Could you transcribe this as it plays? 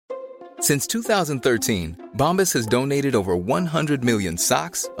Since 2013, Bombas has donated over 100 million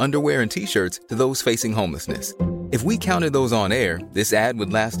socks, underwear, and T-shirts to those facing homelessness. If we counted those on air, this ad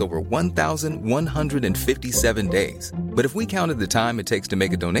would last over 1,157 days. But if we counted the time it takes to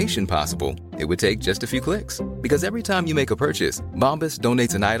make a donation possible, it would take just a few clicks. Because every time you make a purchase, Bombas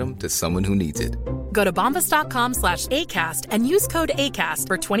donates an item to someone who needs it. Go to bombas.com/ACAST and use code ACAST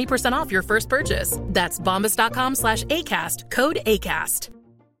for 20% off your first purchase. That's bombas.com/ACAST, code ACAST.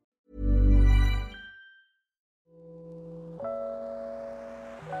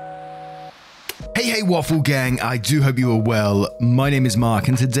 Hey Waffle Gang, I do hope you are well. My name is Mark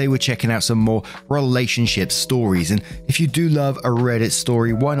and today we're checking out some more relationship stories, and if you do love a Reddit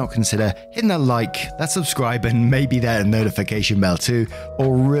story, why not consider hitting that like, that subscribe, and maybe that notification bell too.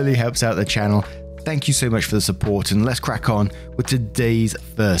 All really helps out the channel. Thank you so much for the support, and let's crack on with today's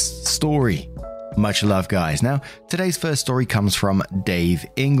first story. Much love guys. Now, today's first story comes from Dave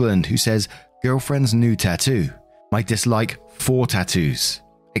England, who says, girlfriend's new tattoo. My dislike for tattoos.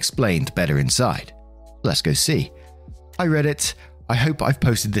 Explained better inside. Let's go see. Hi Reddit, I hope I've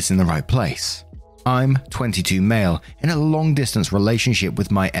posted this in the right place. I'm 22 male in a long distance relationship with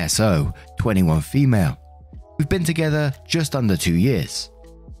my SO, 21 female. We've been together just under 2 years.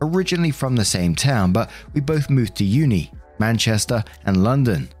 Originally from the same town, but we both moved to uni, Manchester and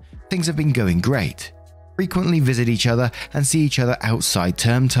London. Things have been going great. Frequently visit each other and see each other outside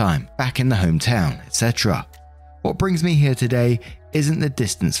term time, back in the hometown, etc. What brings me here today isn't the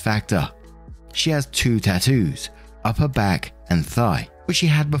distance factor. She has 2 tattoos, upper back and thigh, which she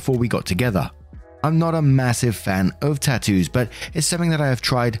had before we got together. I'm not a massive fan of tattoos, but it's something that I have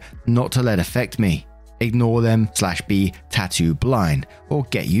tried not to let affect me. Ignore them / be tattoo blind or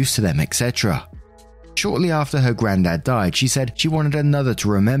get used to them, etc. Shortly after her granddad died, she said she wanted another to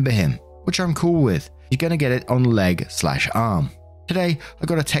remember him, which I'm cool with. You're gonna get it on leg / arm. Today, I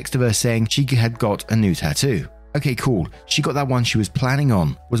got a text of her saying she had got a new tattoo. Okay, cool, she got that one she was planning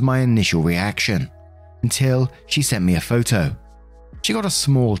on, was my initial reaction. Until she sent me a photo. She got a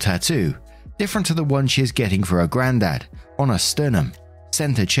small tattoo, different to the one she is getting for her granddad, on her sternum,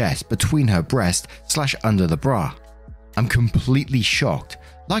 center chest, between her breast / under the bra. I'm completely shocked.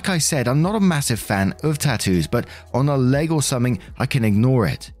 Like I said, I'm not a massive fan of tattoos, but on a leg or something, I can ignore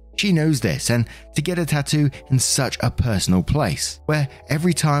it. She knows this, and to get a tattoo in such a personal place, where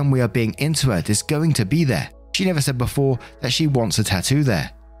every time we are being intimate, it's going to be there. She never said before that she wants a tattoo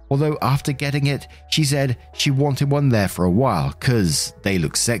there. Although after getting it, she said she wanted one there for a while cause they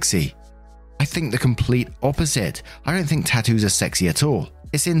look sexy. I think the complete opposite. I don't think tattoos are sexy at all.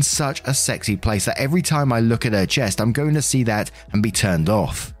 It's in such a sexy place that every time I look at her chest, I'm going to see that and be turned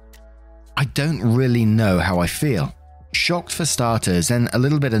off. I don't really know how I feel. Shocked for starters, and a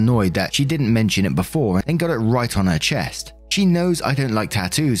little bit annoyed that she didn't mention it before and got it right on her chest. She knows I don't like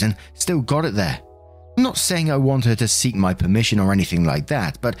tattoos and still got it there. I'm not saying I want her to seek my permission or anything like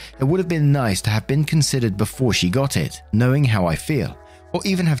that, but it would have been nice to have been considered before she got it, knowing how I feel, or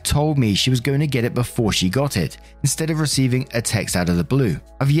even have told me she was going to get it before she got it, instead of receiving a text out of the blue.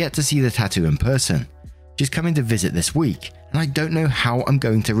 I've yet to see the tattoo in person. She's coming to visit this week, and I don't know how I'm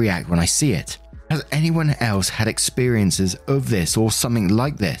going to react when I see it. Has anyone else had experiences of this or something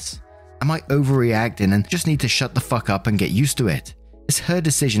like this? Am I overreacting and just need to shut the fuck up and get used to it? It's her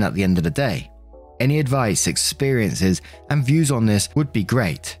decision at the end of the day. Any advice, experiences, and views on this would be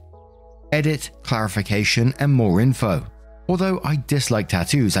great. Edit, clarification, and more info. Although I dislike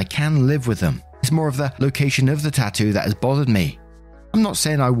tattoos, I can live with them. It's more of the location of the tattoo that has bothered me. I'm not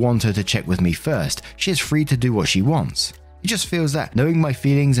saying I want her to check with me first. She is free to do what she wants. It just feels that knowing my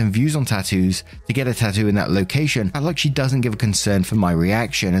feelings and views on tattoos, to get a tattoo in that location, I like she doesn't give a concern for my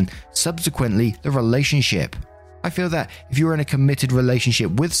reaction and subsequently the relationship. I feel that if you're in a committed relationship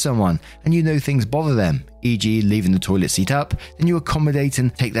with someone and you know things bother them, e.g. leaving the toilet seat up, then you accommodate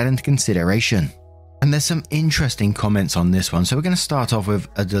and take that into consideration. And there's some interesting comments on this one, so we're going to start off with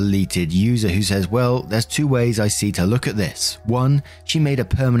a deleted user who says, well, there's 2 ways I see to look at this. 1, she made a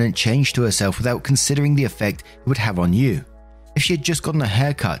permanent change to herself without considering the effect it would have on you. If she had just gotten a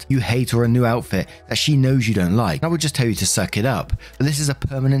haircut you hate or a new outfit that she knows you don't like, I would just tell you to suck it up, but this is a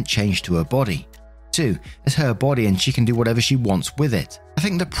permanent change to her body. 2, it's her body and she can do whatever she wants with it. I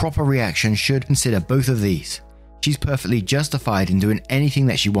think the proper reaction should consider both of these. She's perfectly justified in doing anything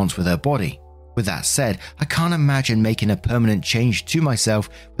that she wants with her body. With that said, I can't imagine making a permanent change to myself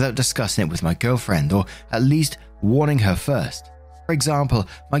without discussing it with my girlfriend, or at least warning her first. For example,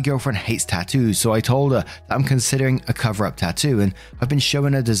 my girlfriend hates tattoos, so I told her that I'm considering a cover-up tattoo and I've been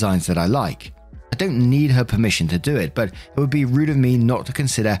showing her designs that I like. I don't need her permission to do it, but it would be rude of me not to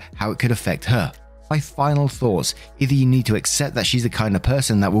consider how it could affect her. My final thoughts: either you need to accept that she's the kind of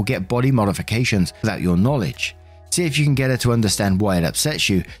person that will get body modifications without your knowledge. See if you can get her to understand why it upsets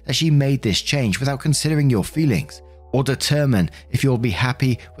you that she made this change without considering your feelings, or determine if you'll be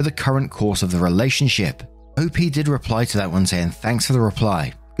happy with the current course of the relationship. OP did reply to that one saying, "Thanks for the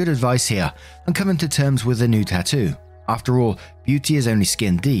reply. Good advice here. I'm coming to terms with a new tattoo. After all, beauty is only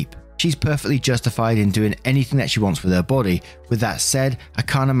skin deep. She's perfectly justified in doing anything that she wants with her body. With that said, I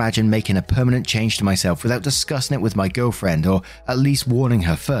can't imagine making a permanent change to myself without discussing it with my girlfriend, or at least warning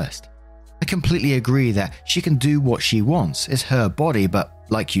her first. I completely agree that she can do what she wants. It's her body, but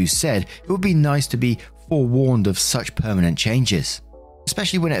like you said, it would be nice to be forewarned of such permanent changes,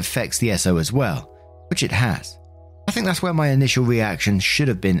 especially when it affects the SO as well, which it has. I think that's where my initial reaction should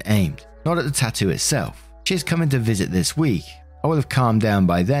have been aimed, not at the tattoo itself. She is coming to visit this week. I would have calmed down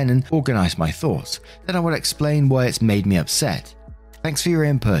by then and organised my thoughts. Then I would explain why it's made me upset. Thanks for your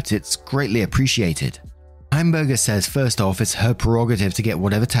input, it's greatly appreciated." Heimberger says, first off, it's her prerogative to get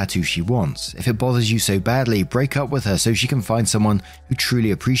whatever tattoo she wants. If it bothers you so badly, break up with her so she can find someone who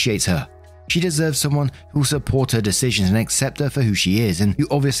truly appreciates her. She deserves someone who will support her decisions and accept her for who she is, and you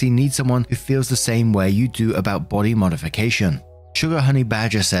obviously need someone who feels the same way you do about body modification. Sugar Honey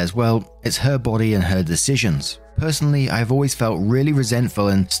Badger says, well, it's her body and her decisions. Personally, I've always felt really resentful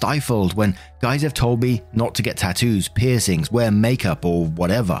and stifled when guys have told me not to get tattoos, piercings, wear makeup, or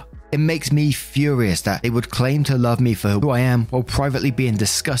whatever. It makes me furious that they would claim to love me for who I am while privately being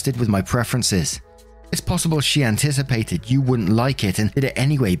disgusted with my preferences. It's possible she anticipated you wouldn't like it and did it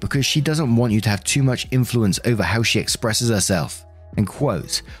anyway because she doesn't want you to have too much influence over how she expresses herself, end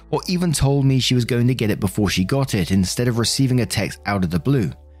quote, or even told me she was going to get it before she got it instead of receiving a text out of the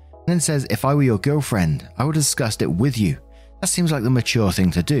blue. And then says, if I were your girlfriend, I would have discussed it with you. That seems like the mature thing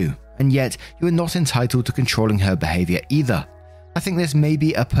to do, and yet you are not entitled to controlling her behavior either. I think this may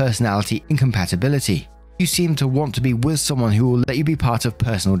be a personality incompatibility. You seem to want to be with someone who will let you be part of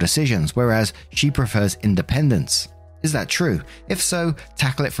personal decisions, whereas she prefers independence. Is that true? If so,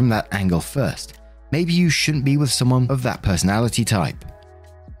 tackle it from that angle first. Maybe you shouldn't be with someone of that personality type.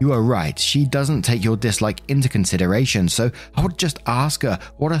 You are right, she doesn't take your dislike into consideration, so I would just ask her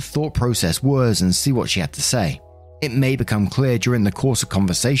what her thought process was and see what she had to say. It may become clear during the course of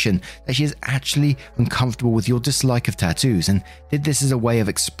conversation that she is actually uncomfortable with your dislike of tattoos and did this as a way of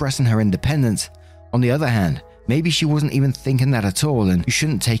expressing her independence. On the other hand, maybe she wasn't even thinking that at all and you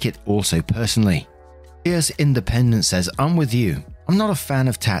shouldn't take it all so personally. Fierce Independence says, I'm with you. I'm not a fan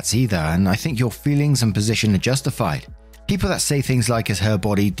of tats either, and I think your feelings and position are justified. People that say things like it's her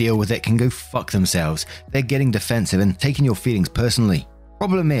body, deal with it, can go fuck themselves. They're getting defensive and taking your feelings personally.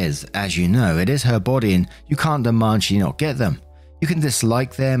 Problem is, as you know, it is her body and you can't demand she not get them. You can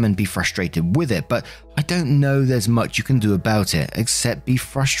dislike them and be frustrated with it, but I don't know there's much you can do about it except be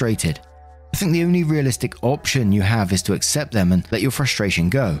frustrated. I think the only realistic option you have is to accept them and let your frustration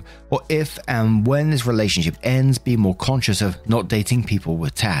go, or if and when this relationship ends, be more conscious of not dating people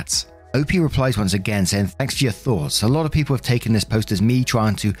with tats. OP replies once again saying, thanks for your thoughts. A lot of people have taken this post as me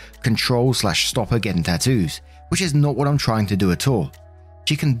trying to control/stop her getting tattoos, which is not what I'm trying to do at all.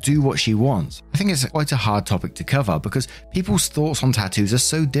 She can do what she wants. I think it's quite a hard topic to cover because people's thoughts on tattoos are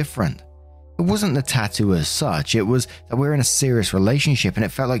so different. It wasn't the tattoo as such, it was that we're in a serious relationship and it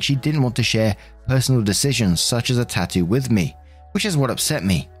felt like she didn't want to share personal decisions such as a tattoo with me, which is what upset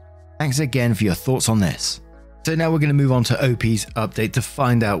me. Thanks again for your thoughts on this. So now we're going to move on to OP's update to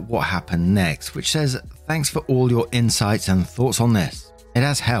find out what happened next, which says, thanks for all your insights and thoughts on this. It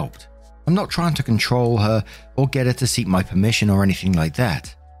has helped. I'm not trying to control her or get her to seek my permission or anything like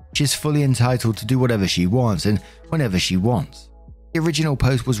that. She is fully entitled to do whatever she wants and whenever she wants. The original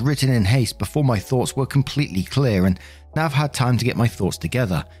post was written in haste before my thoughts were completely clear, and now I've had time to get my thoughts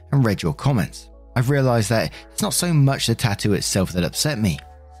together and read your comments. I've realized that it's not so much the tattoo itself that upset me.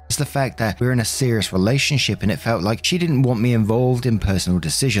 It's the fact that we're in a serious relationship and it felt like she didn't want me involved in personal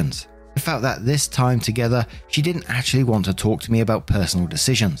decisions. It felt that this time together, she didn't actually want to talk to me about personal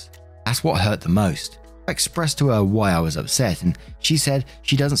decisions. That's what hurt the most. I expressed to her why I was upset, and she said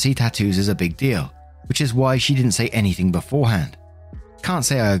she doesn't see tattoos as a big deal, which is why she didn't say anything beforehand. Can't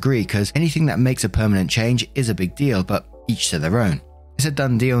say I agree, because anything that makes a permanent change is a big deal, but each to their own. It's a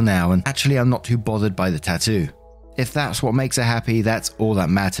done deal now, and actually I'm not too bothered by the tattoo. If that's what makes her happy, that's all that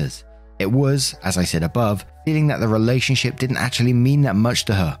matters. It was, as I said above, feeling that the relationship didn't actually mean that much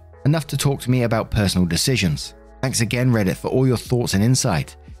to her, enough to talk to me about personal decisions. Thanks again, Reddit, for all your thoughts and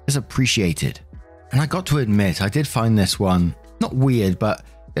insight. It's appreciated. And I got to admit, I did find this one not weird, but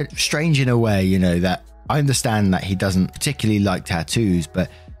strange in a way, that I understand that he doesn't particularly like tattoos, but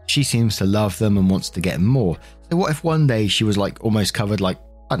she seems to love them and wants to get more. So what if one day she was almost covered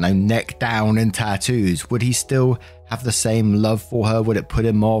I don't know, neck down and tattoos, would he still have the same love for her? Would it put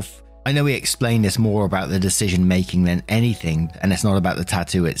him off? I know he explained this more about the decision making than anything, and it's not about the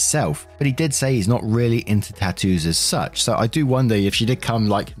tattoo itself, but he did say he's not really into tattoos as such. So I do wonder if she did come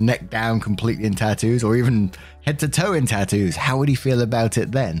like neck down completely in tattoos, or even head to toe in tattoos, how would he feel about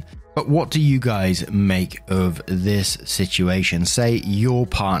it then? But what do you guys make of this situation? Say your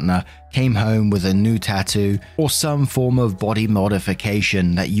partner came home with a new tattoo or some form of body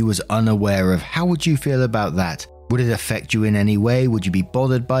modification that you was unaware of. How would you feel about that? Would it affect you in any way? Would you be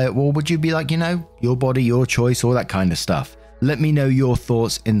bothered by it? Or would you be like, your body, your choice, all that kind of stuff? Let me know your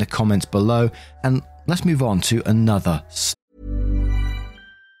thoughts in the comments below, and let's move on to another.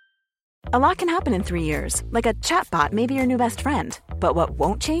 A lot can happen in 3 years, like a chatbot may be your new best friend. But what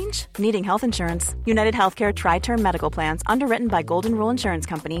won't change? Needing health insurance. United Healthcare Tri-Term Medical Plans, underwritten by Golden Rule Insurance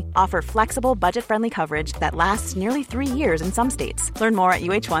Company, offer flexible, budget-friendly coverage that lasts nearly 3 years in some states. Learn more at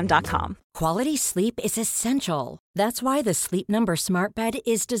uh1.com. Quality sleep is essential. That's why the Sleep Number Smart Bed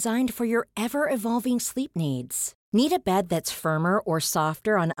is designed for your ever-evolving sleep needs. Need a bed that's firmer or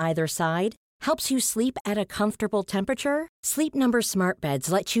softer on either side? Helps you sleep at a comfortable temperature? Sleep Number Smart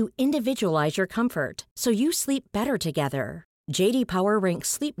Beds let you individualize your comfort, so you sleep better together. J.D. Power ranks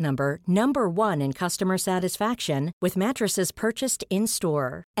Sleep Number number 1 in customer satisfaction with mattresses purchased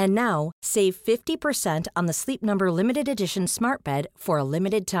in-store. And now, save 50% on the Sleep Number Limited Edition Smart Bed for a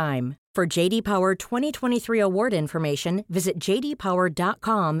limited time. For J.D. Power 2023 award information, visit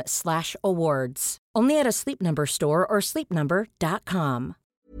jdpower.com/awards. Only at a Sleep Number store or sleepnumber.com.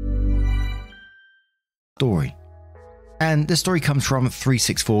 Story. And the story comes from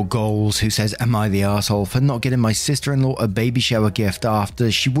 364 Goals, who says, am I the arsehole for not getting my sister-in-law a baby shower gift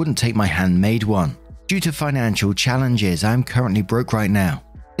after she wouldn't take my handmade one? Due to financial challenges, I am currently broke right now.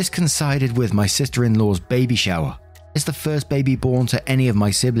 This coincided with my sister-in-law's baby shower. It's the first baby born to any of my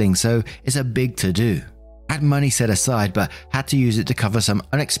siblings, so it's a big to-do. I had money set aside, but had to use it to cover some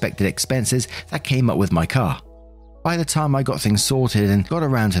unexpected expenses that came up with my car. By the time I got things sorted and got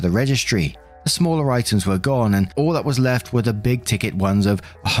around to the registry, the smaller items were gone, and all that was left were the big ticket ones of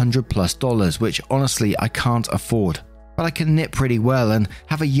 $100+, which honestly I can't afford. But I can knit pretty well and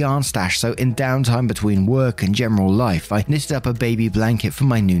have a yarn stash, so in downtime between work and general life, I knitted up a baby blanket for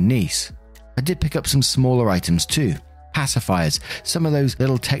my new niece. I did pick up some smaller items too, pacifiers, some of those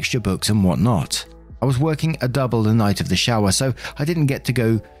little texture books and whatnot. I was working a double the night of the shower, so I didn't get to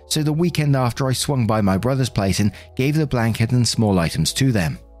go, so the weekend after I swung by my brother's place and gave the blanket and small items to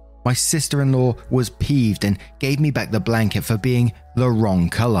them. My sister-in-law was peeved and gave me back the blanket for being the wrong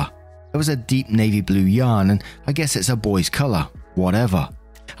color. It was a deep navy blue yarn, and I guess it's a boy's color. Whatever.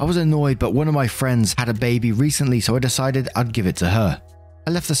 I was annoyed, but one of my friends had a baby recently, so I decided I'd give it to her. I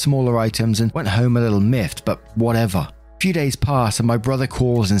left the smaller items and went home a little miffed, but whatever. A few days pass and my brother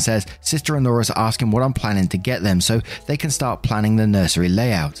calls and says sister-in-law is asking what I'm planning to get them so they can start planning the nursery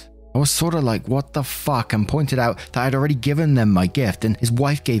layout. I was sort of like, what the fuck, and pointed out that I'd already given them my gift and his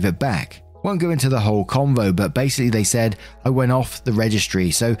wife gave it back. Won't go into the whole convo, but basically they said I went off the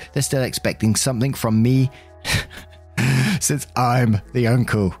registry, so they're still expecting something from me since I'm the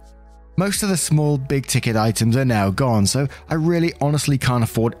uncle. Most of the small big ticket items are now gone, so I really honestly can't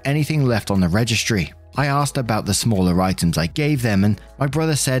afford anything left on the registry. I asked about the smaller items I gave them, and my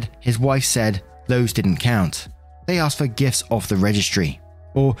brother said his wife said those didn't count. They asked for gifts off the registry.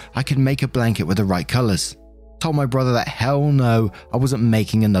 Or I could make a blanket with the right colors. Told my brother that hell no, I wasn't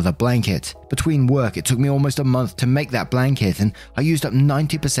making another blanket. Between work, it took me almost a month to make that blanket, and I used up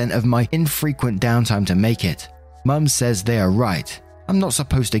 90% of my infrequent downtime to make it. Mum says they are right. I'm not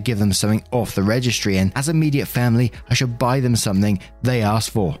supposed to give them something off the registry, and as immediate family, I should buy them something they asked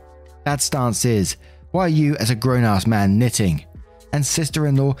for. Dad's stance is, why are you as a grown-ass man knitting? And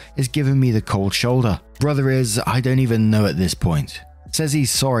sister-in-law is giving me the cold shoulder. Brother is, I don't even know at this point. Says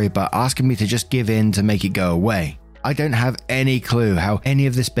he's sorry, but asking me to just give in to make it go away. I don't have any clue how any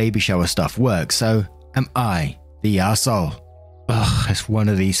of this baby shower stuff works, so am I the arsehole? Ugh, it's one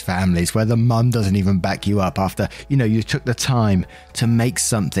of these families where the mum doesn't even back you up after, you took the time to make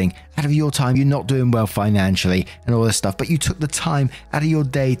something out of your time. You're not doing well financially and all this stuff, but you took the time out of your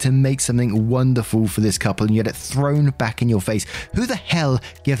day to make something wonderful for this couple and you had it thrown back in your face. Who the hell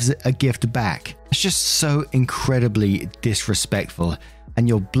gives a gift back? It's just so incredibly disrespectful. And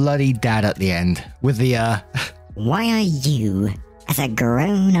your bloody dad at the end with the, Why are you, as a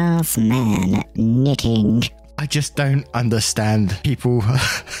grown-ass man, knitting? I just don't understand people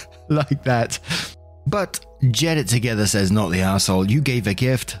like that. But Jet It Together says, not the arsehole. You gave a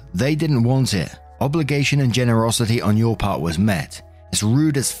gift. They didn't want it. Obligation and generosity on your part was met. It's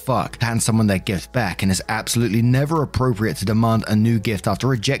rude as fuck to hand someone their gift back, and it's absolutely never appropriate to demand a new gift after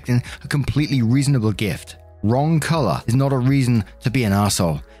rejecting a completely reasonable gift. Wrong color is not a reason to be an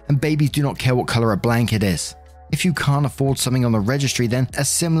arsehole, and babies do not care what color a blanket is. If you can't afford something on the registry, then a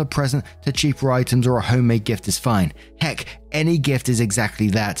similar present to cheaper items or a homemade gift is fine. Heck, any gift is exactly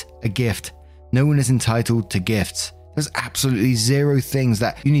that, a gift. No one is entitled to gifts. There's absolutely zero things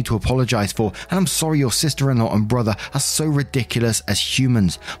that you need to apologize for, and I'm sorry your sister-in-law and brother are so ridiculous as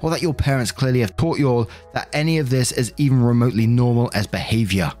humans, or that your parents clearly have taught you all that any of this is even remotely normal as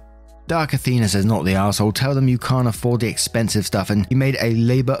behavior. Dark Athena says, not the arsehole. Tell them you can't afford the expensive stuff and you made a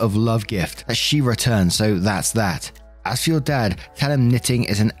labor of love gift that she returned, so that's that. As for your dad, tell him knitting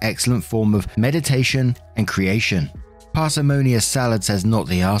is an excellent form of meditation and creation. Parsimonious Salad says, not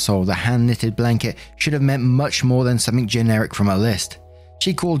the arsehole. The hand-knitted blanket should have meant much more than something generic from a list.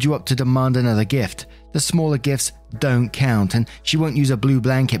 She called you up to demand another gift. The smaller gifts don't count, and she won't use a blue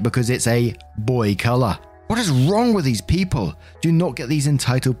blanket because it's a boy color. What is wrong with these people? Do not get these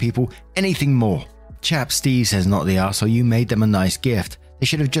entitled people anything more. Chap Steve says, not the arsehole. You made them a nice gift. They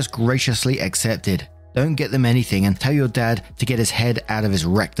should have just graciously accepted. Don't get them anything and tell your dad to get his head out of his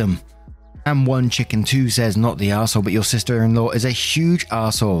rectum. And One Chicken 2 says, not the arsehole, but your sister-in-law is a huge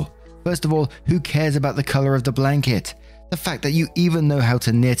arsehole. First of all, who cares about the color of the blanket? The fact that you even know how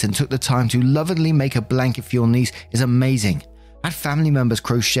to knit and took the time to lovingly make a blanket for your niece is amazing. I had family members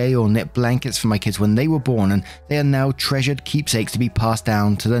crochet or knit blankets for my kids when they were born, and they are now treasured keepsakes to be passed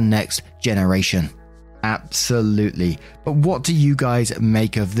down to the next generation. Absolutely. But what do you guys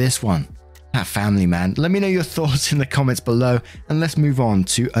make of this one? That family, man. Let me know your thoughts in the comments below, and let's move on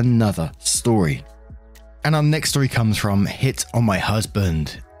to another story. And our next story comes from Hit on My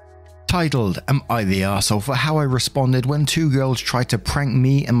Husband. Titled, Am I the Arsehole for how I responded when two girls tried to prank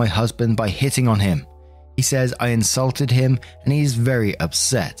me and my husband by hitting on him. He says I insulted him and he is very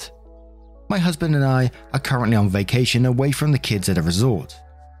upset. My husband and I are currently on vacation away from the kids at a resort.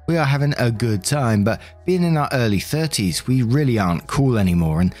 We are having a good time, but being in our early 30s, we really aren't cool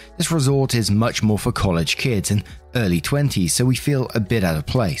anymore, and this resort is much more for college kids and early 20s, so we feel a bit out of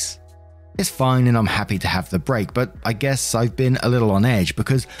place. It's fine and I'm happy to have the break, but I guess I've been a little on edge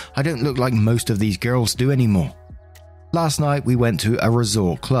because I don't look like most of these girls do anymore. Last night we went to a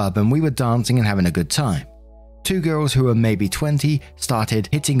resort club and we were dancing and having a good time. Two girls who were maybe 20 started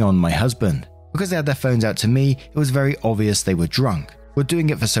hitting on my husband. Because they had their phones out to me, it was very obvious they were drunk. Were doing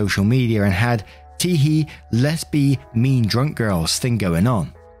it for social media and had teehee, let's be mean drunk girls thing going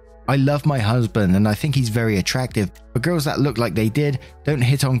on. I love my husband and I think he's very attractive, but girls that look like they did don't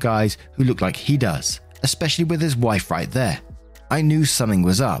hit on guys who look like he does, especially with his wife right there. I knew something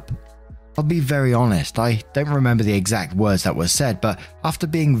was up. I'll be very honest, I don't remember the exact words that were said, but after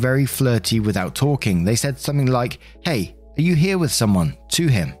being very flirty without talking, they said something like, "Hey, are you here with someone?" to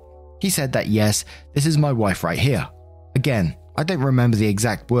him. He said that yes, this is my wife right here. Again, I don't remember the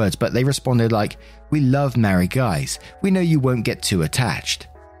exact words, but they responded like, "We love married guys. We know you won't get too attached."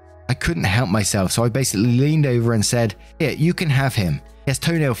 I couldn't help myself, so I basically leaned over and said, "Here, you can have him. He has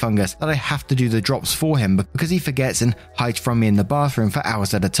toenail fungus that I have to do the drops for him because he forgets and hides from me in the bathroom for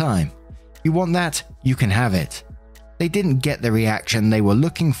hours at a time. You want that? You can have it." They didn't get the reaction they were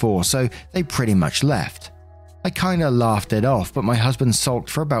looking for, so they pretty much left. I kinda laughed it off, but my husband sulked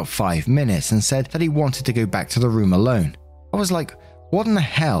for about 5 minutes and said that he wanted to go back to the room alone. I was like, what in the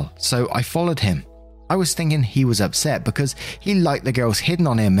hell? So I followed him. I was thinking he was upset because he liked the girls hitting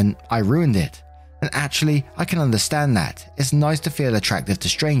on him and I ruined it. And actually, I can understand that. It's nice to feel attractive to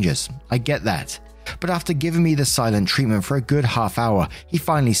strangers. I get that. But after giving me the silent treatment for a good half hour, he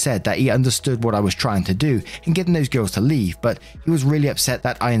finally said that he understood what I was trying to do in getting those girls to leave, but he was really upset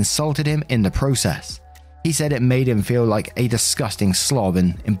that I insulted him in the process. He said it made him feel like a disgusting slob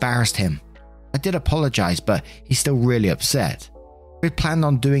and embarrassed him. I did apologize, but he's still really upset. We planned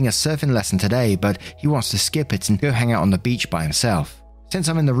on doing a surfing lesson today, but he wants to skip it and go hang out on the beach by himself. Since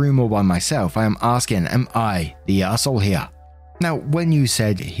I'm in the room all by myself, I am asking, am I the arsehole here? Now, when you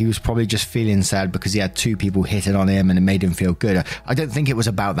said he was probably just feeling sad because he had two people hitting on him and it made him feel good, I don't think it was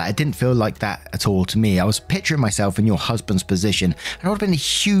about that. It didn't feel like that at all to me. I was picturing myself in your husband's position, and I would have been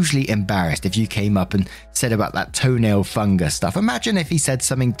hugely embarrassed if you came up and said about that toenail fungus stuff. Imagine if he said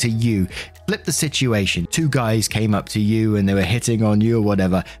something to you, flip the situation. Two guys came up to you and they were hitting on you or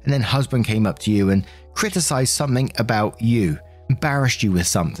whatever, and then husband came up to you and criticized something about you, embarrassed you with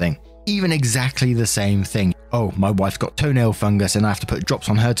something. Even exactly the same thing. Oh, my wife's got toenail fungus and I have to put drops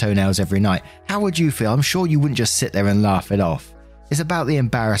on her toenails every night. How would you feel? I'm sure you wouldn't just sit there and laugh it off. It's about the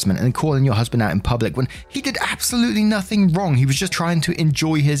embarrassment and calling your husband out in public when he did absolutely nothing wrong. He was just trying to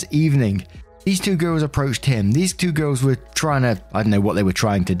enjoy his evening. These two girls approached him. These two girls were trying to, I don't know what they were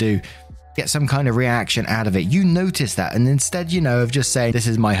trying to do, get some kind of reaction out of it. You noticed that, and instead, of just saying, this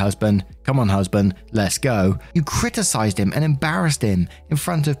is my husband, come on husband, let's go, you criticized him and embarrassed him in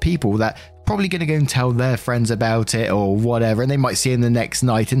front of people that probably going to go and tell their friends about it or whatever, and they might see him the next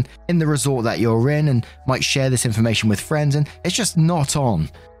night and in the resort that you're in and might share this information with friends, and it's just not on.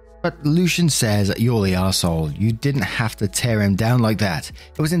 But Lucian says, you're the arsehole. You didn't have to tear him down like that.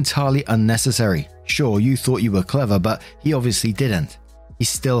 It was entirely unnecessary. Sure, you thought you were clever, but he obviously didn't. He's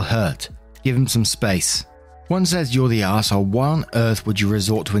still hurt. Give him some space. One says, you're the arsehole. Why on earth would you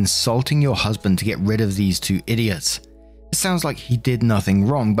resort to insulting your husband to get rid of these two idiots? It sounds like he did nothing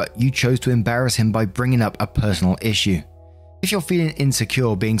wrong, but you chose to embarrass him by bringing up a personal issue. If you're feeling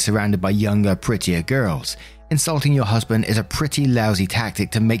insecure being surrounded by younger, prettier girls, insulting your husband is a pretty lousy tactic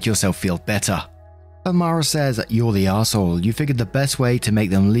to make yourself feel better. Amara says, you're the arsehole. You figured the best way to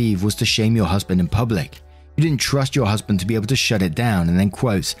make them leave was to shame your husband in public. You didn't trust your husband to be able to shut it down, and then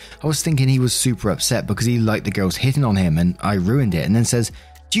quotes, I was thinking he was super upset because he liked the girls hitting on him and I ruined it, and then says,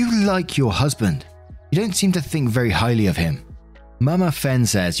 do you like your husband? You don't seem to think very highly of him. Mama Fen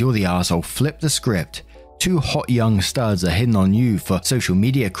says, you're the arsehole. Flip the script. Two hot young studs are hitting on you for social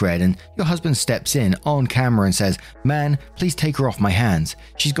media cred, and your husband steps in on camera and says, man, please take her off my hands.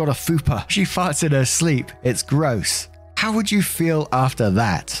 She's got a fupa. She farts in her sleep. It's gross. How would you feel after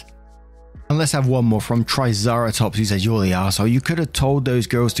that? And let's have one more from Triceratops, who says, you're the arsehole. You could have told those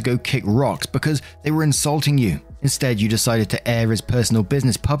girls to go kick rocks because they were insulting you. Instead, you decided to air his personal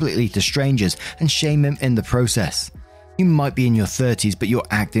business publicly to strangers and shame him in the process. You might be in your 30s, but you're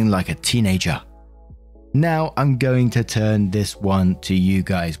acting like a teenager. Now I'm going to turn this one to you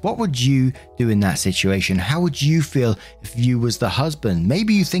guys. What would you do in that situation? How would you feel if you was the husband?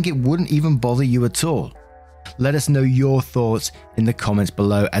 Maybe you think it wouldn't even bother you at all. Let us know your thoughts in the comments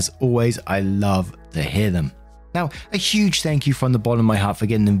below. As always, I love to hear them. Now, a huge thank you from the bottom of my heart for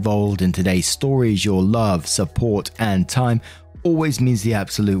getting involved in today's stories. Your love, support, and time always means the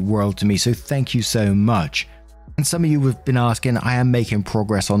absolute world to me, so thank you so much. And some of you have been asking, I am making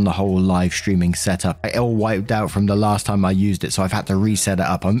progress on the whole live streaming setup. It all wiped out from the last time I used it, so I've had to reset it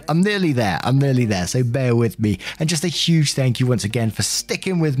up. I'm nearly there, so bear with me. And just a huge thank you once again for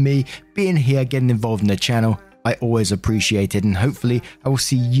sticking with me, being here, getting involved in the channel. I always appreciate it, and hopefully I will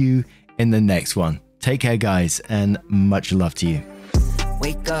see you in the next one. Take care, guys, and much love to you.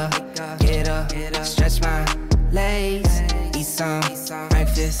 Wake up, get up, stretch my legs, eat some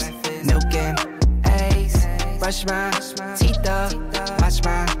breakfast, milk and eggs, brush my teeth up, wash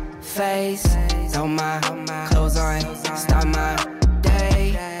my face, throw my clothes on, start my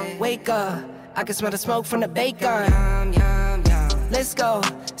day. Wake up, I can smell the smoke from the bacon. Let's go,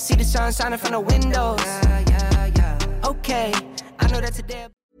 see the sun shining from the windows. Okay, I know that today.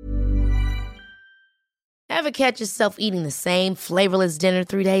 Ever catch yourself eating the same flavorless dinner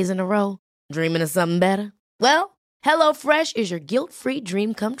 3 days in a row? Dreaming of something better? Well, HelloFresh is your guilt-free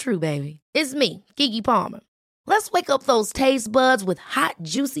dream come true, baby. It's me, Keke Palmer. Let's wake up those taste buds with hot,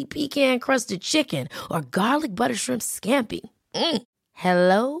 juicy pecan-crusted chicken or garlic butter shrimp scampi.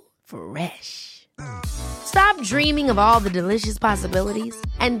 Hello Fresh. Stop dreaming of all the delicious possibilities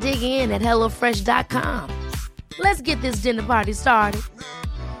and dig in at HelloFresh.com. Let's get this dinner party started.